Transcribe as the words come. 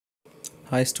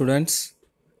Hi students,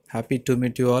 happy to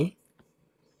meet you all.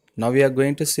 Now we are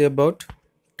going to see about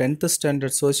 10th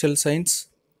standard social science,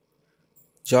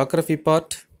 geography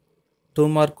part, 2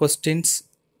 mark questions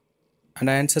and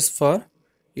answers for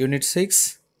unit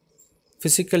 6,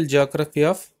 physical geography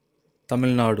of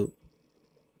Tamil Nadu.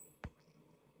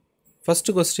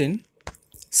 First question,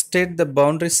 state the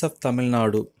boundaries of Tamil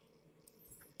Nadu.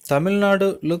 Tamil Nadu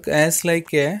look as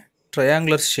like a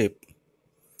triangular shape.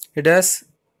 It has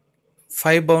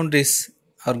 5 boundaries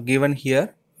are given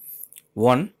here.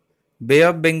 1. Bay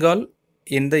of Bengal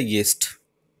in the east,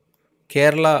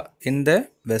 Kerala in the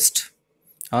west,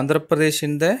 Andhra Pradesh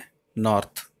in the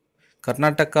north,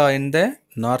 Karnataka in the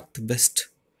northwest,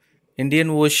 Indian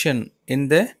Ocean in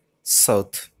the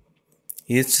south.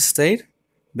 East side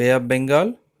Bay of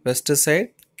Bengal, west side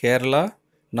Kerala,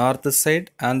 north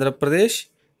side Andhra Pradesh,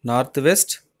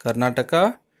 northwest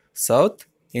Karnataka, south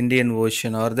Indian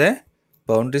Ocean are the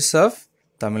boundaries of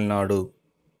Tamil Nadu.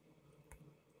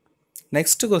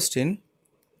 Next question,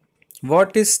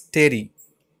 what is Teri?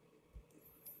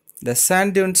 The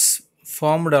sand dunes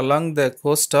formed along the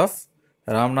coast of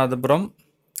Ramanathapuram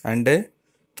and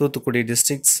Thoothukudi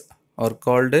districts are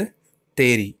called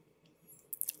Teri.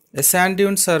 The sand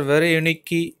dunes are very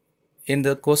unique in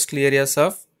the coastal areas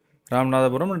of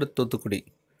Ramanathapuram and Thoothukudi.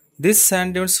 These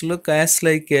sand dunes look as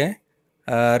like a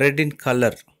red in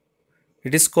color.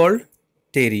 It is called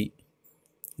Teri.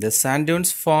 The sand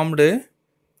dunes formed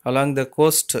along the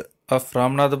coast of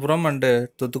Ramanathapuram and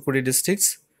Thoothukudi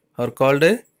districts are called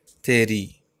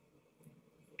Teri.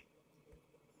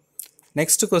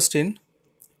 Next question,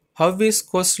 how is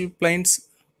coastal plains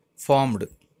formed?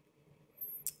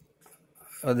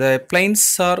 The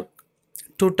plains are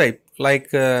two type,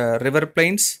 like river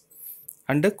plains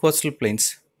and coastal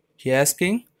plains. He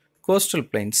asking coastal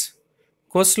plains.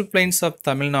 Coastal plains of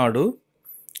Tamil Nadu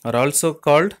are also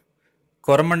called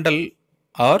Coromandel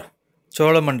or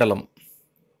Cholamandalam.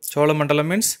 Cholamandalam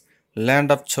means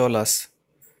land of Cholas.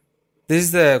 This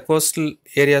is the coastal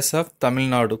areas of Tamil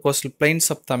Nadu, coastal plains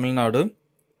of Tamil Nadu.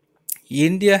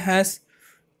 India has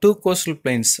two coastal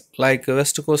plains, like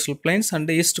west coastal plains and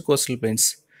east coastal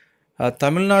plains.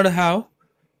 Tamil Nadu have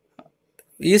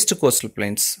east coastal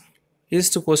plains.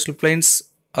 East coastal plains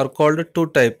are called two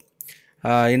type.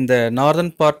 In the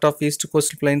northern part of east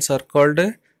coastal plains are called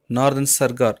northern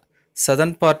Sargar.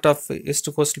 Southern part of east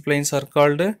coastal plains are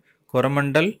called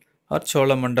Coromandel or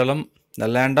Cholamandalam, the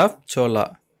land of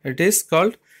Chola. It is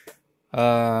called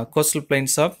coastal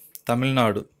plains of Tamil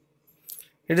Nadu.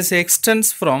 It is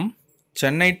extends from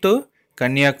Chennai to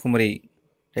Kanyakumari.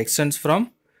 Extends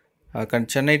from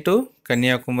Chennai to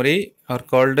Kanyakumari are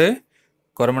called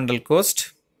Coromandel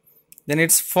coast. Then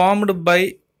it's formed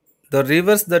by the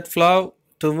rivers that flow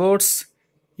towards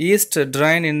east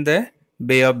drain in the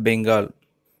Bay of Bengal.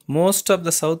 Most of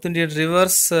the South Indian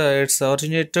rivers it's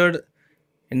originated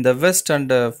in the west and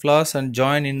flows and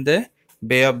join in the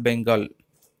Bay of Bengal.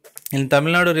 In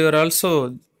Tamil Nadu river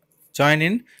also join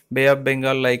in Bay of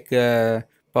Bengal like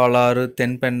Palaru,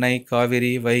 Tenpennai,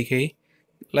 Kaveri, Vaigai,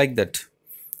 like that.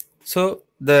 So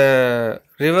the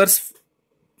rivers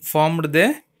formed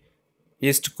the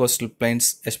east coastal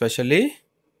plains, especially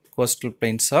coastal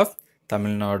plains of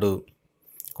Tamil Nadu.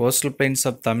 Coastal plains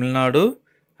of Tamil Nadu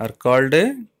are called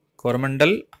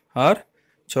Coromandel or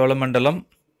Cholamandalam,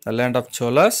 the land of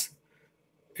Cholas.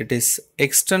 It is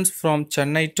extends from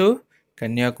Chennai to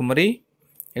Kanyakumari.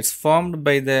 It's formed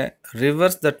by the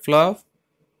rivers that flow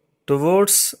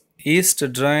towards east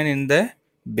drain in the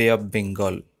Bay of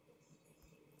Bengal.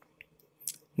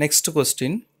 Next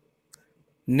question,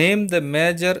 name the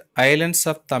major islands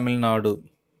of Tamil Nadu.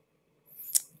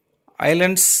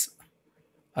 Islands,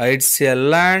 it's a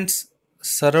land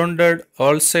surrounded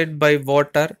all side by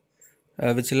water,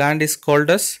 which land is called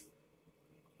as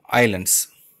islands.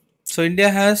 So India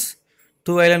has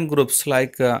two island groups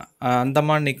like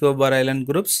Andaman Nicobar island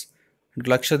groups and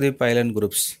Lakshadweep island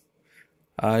groups.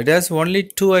 It has only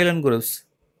two island groups,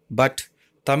 but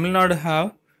Tamil Nadu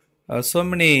have so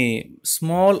many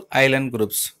small island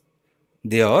groups.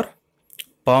 They are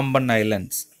Pamban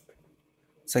Islands.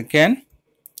 Second,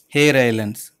 Hare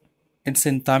Islands. It's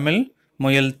in Tamil,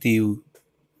 Muyal Thivu.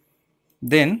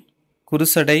 Then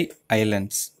Kurusadai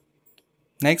Islands.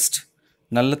 Next,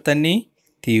 Nallathanni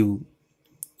Thivu.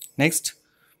 Next,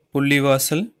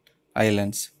 Pullivasal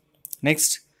Islands.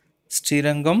 Next,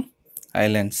 Srirangam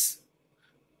Islands.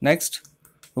 Next,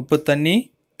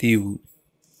 Upputhanni Thivu.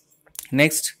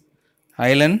 Next,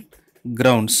 Island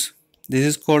Grounds. This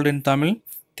is called in Tamil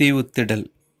Thivu Tidal.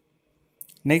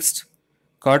 Next,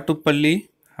 Kattupalli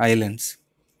Islands.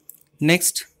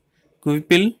 Next,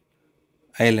 Kuvipil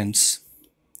Islands.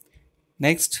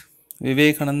 Next,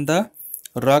 Vivekananda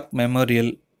Rock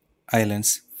Memorial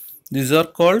Islands. These are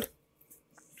called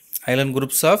island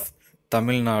groups of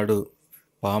Tamil Nadu.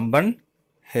 Pamban,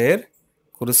 Hare,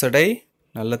 Kurusadai,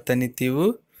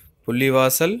 Nallathannithivu,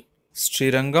 Pullivasal,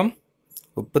 Srirangam,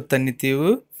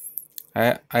 Upputannithivu,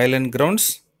 Island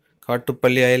Grounds,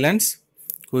 Kattupalli Islands,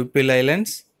 Kuipil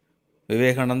Islands,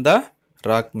 Vivekananda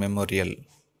Rock Memorial.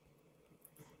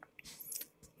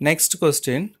 Next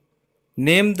question.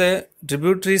 Name the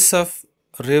tributaries of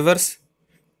rivers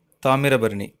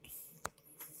Tamirabarani.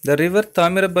 The river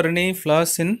Tamirabarani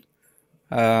flows in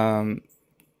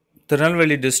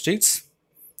Tirunelveli districts.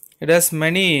 It has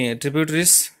many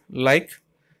tributaries like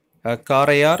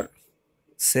Karayar,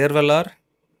 Servalar,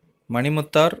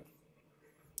 Manimuttar,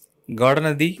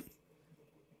 Gadanadi,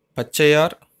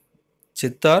 Pachayar,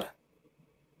 Chittar,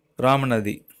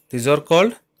 Ramanadi. These are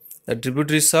called the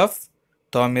tributaries of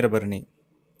Tamirabarani.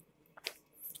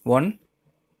 1.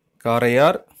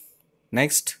 Karayar,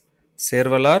 next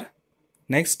Servalar,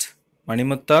 next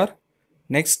Manimuttar,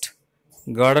 next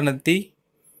Gadanadi,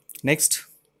 next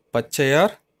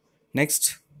Pachayar,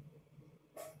 next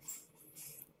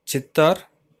Chittar,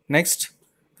 next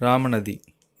Ramanadi.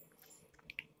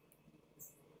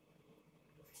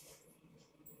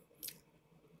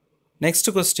 Next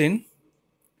question.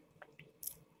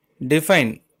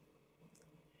 Define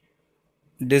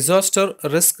disaster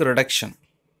risk reduction.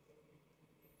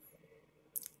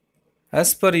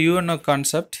 As per UNO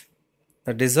concept,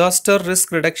 the disaster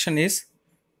risk reduction is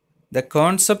the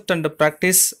concept and the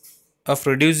practice of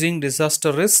reducing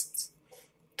disaster risks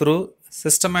through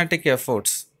systematic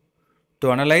efforts to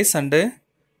analyze and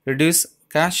reduce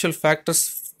casual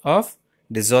factors of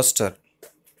disaster.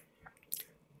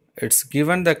 It's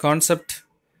given the concept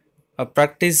of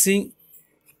practice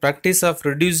of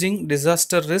reducing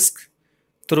disaster risk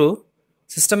through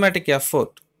systematic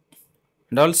effort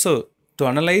and also to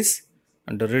analyze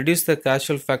and to reduce the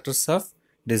casual factors of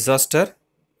disaster.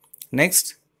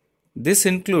 Next, this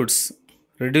includes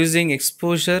reducing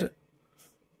exposure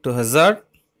to hazard,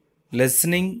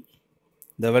 lessening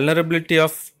the vulnerability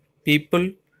of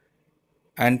people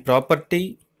and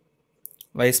property,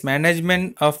 wise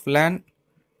management of land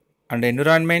and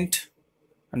environment,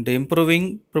 and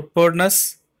improving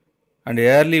preparedness and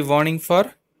early warning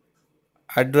for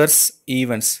adverse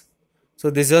events.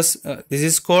 So this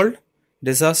is called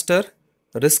disaster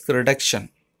risk reduction.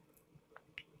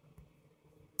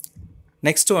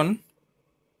 Next one,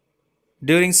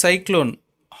 during cyclone,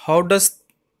 how does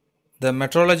the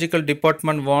meteorological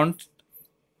department warn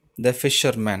the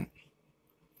fishermen?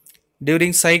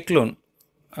 During cyclone,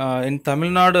 in Tamil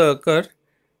Nadu occur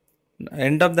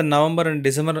end of the November and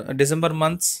December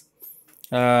months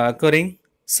occurring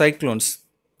cyclones.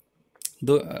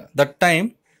 That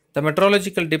time, the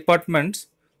meteorological department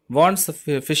warns the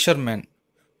fishermen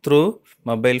through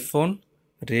mobile phone,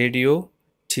 radio,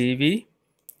 TV,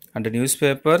 and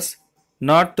newspapers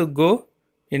not to go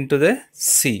into the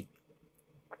sea.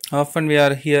 Often we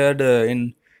are heard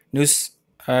in news,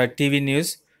 TV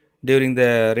news during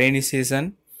the rainy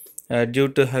season due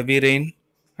to heavy rain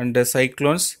and the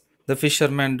cyclones, the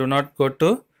fishermen do not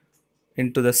go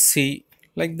into the sea.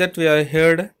 Like that we are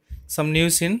heard some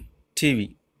news in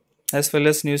TV as well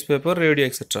as newspaper, radio,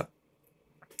 etc.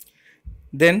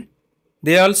 Then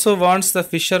they also warns the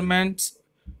fishermen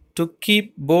to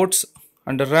keep boats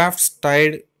and rafts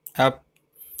tied up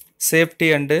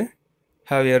safety and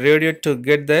have a radio to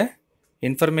get the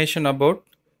information about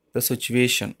the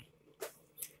situation.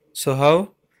 So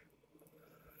how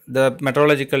the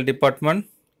meteorological department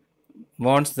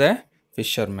warns the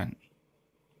fishermen.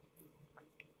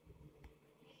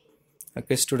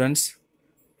 Okay students,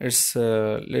 it's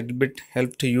a little bit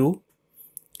help to you.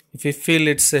 If you feel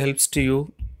it helps to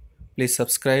you, please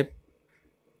subscribe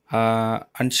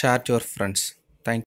and share to your friends.